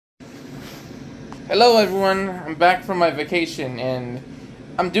Hello everyone, I'm back from my vacation and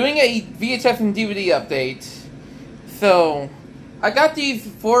I'm doing a VHS and DVD update. So, I got these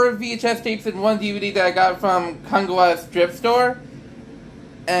 4 VHS tapes and 1 DVD that I got from Kongo's thrift store.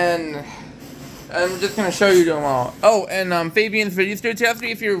 And I'm just going to show you them all. Oh, and Fabian's Video Store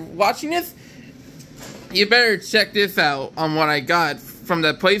Chastity, if you're watching this, you better check this out on what I got from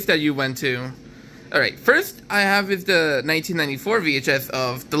the place that you went to. Alright, first I have is the 1994 VHS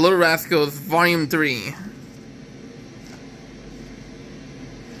of The Little Rascals Volume 3.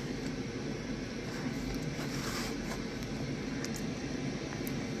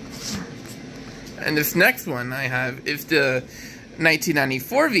 And this next one I have is the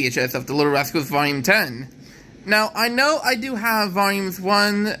 1994 VHS of The Little Rascals Volume 10. Now, I know I do have Volumes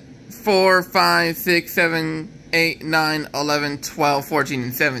 1, 4, 5, 6, 7, 8, 9, 11, 12, 14,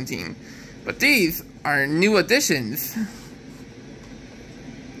 and 17. But these are new additions.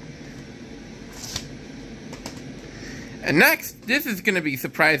 And next, this is going to be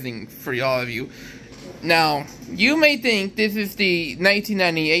surprising for all of you. Now, you may think this is the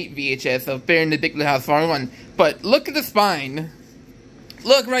 1998 VHS of Bear in the Big Blue House Volume 1, but look at the spine.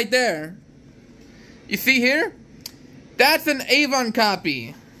 Look right there. You see here? That's an Avon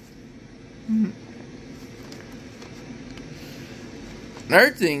copy.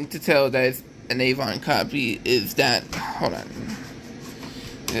 Another thing to tell that it's an Avon copy is that, hold on,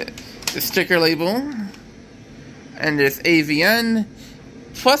 the sticker label, and there's AVN,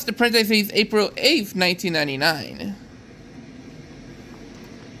 plus the print date says April 8th, 1999.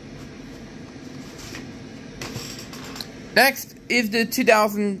 Next is the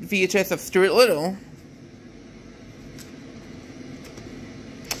 2000 VHS of Stuart Little.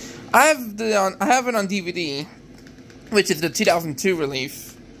 I have it on DVD, which is the 2002 release.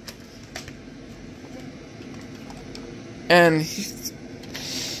 And it's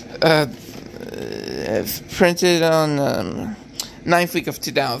printed on 9th week of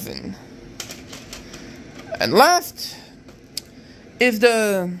 2000. And last is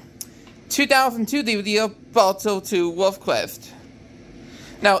the 2002 DVD of Balto 2 Wolf Quest.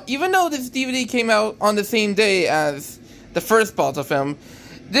 Now, even though this DVD came out on the same day as the first Balto film,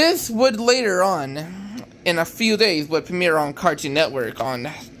 this would later on, in a few days, would premiere on Cartoon Network on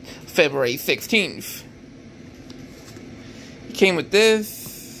February 16th. It came with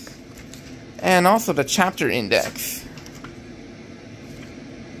this, and also the chapter index.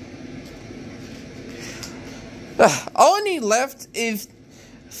 All I need left is,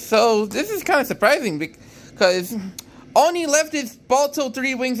 so this is kind of surprising because all I need left is Balto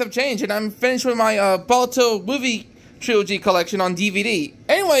 3 Wings of Change, and I'm finished with my Balto movie trilogy collection on DVD.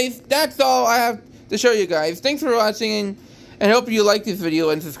 Anyways, that's all I have to show you guys. Thanks for watching, and I hope you like this video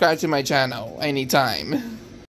and subscribe to my channel anytime.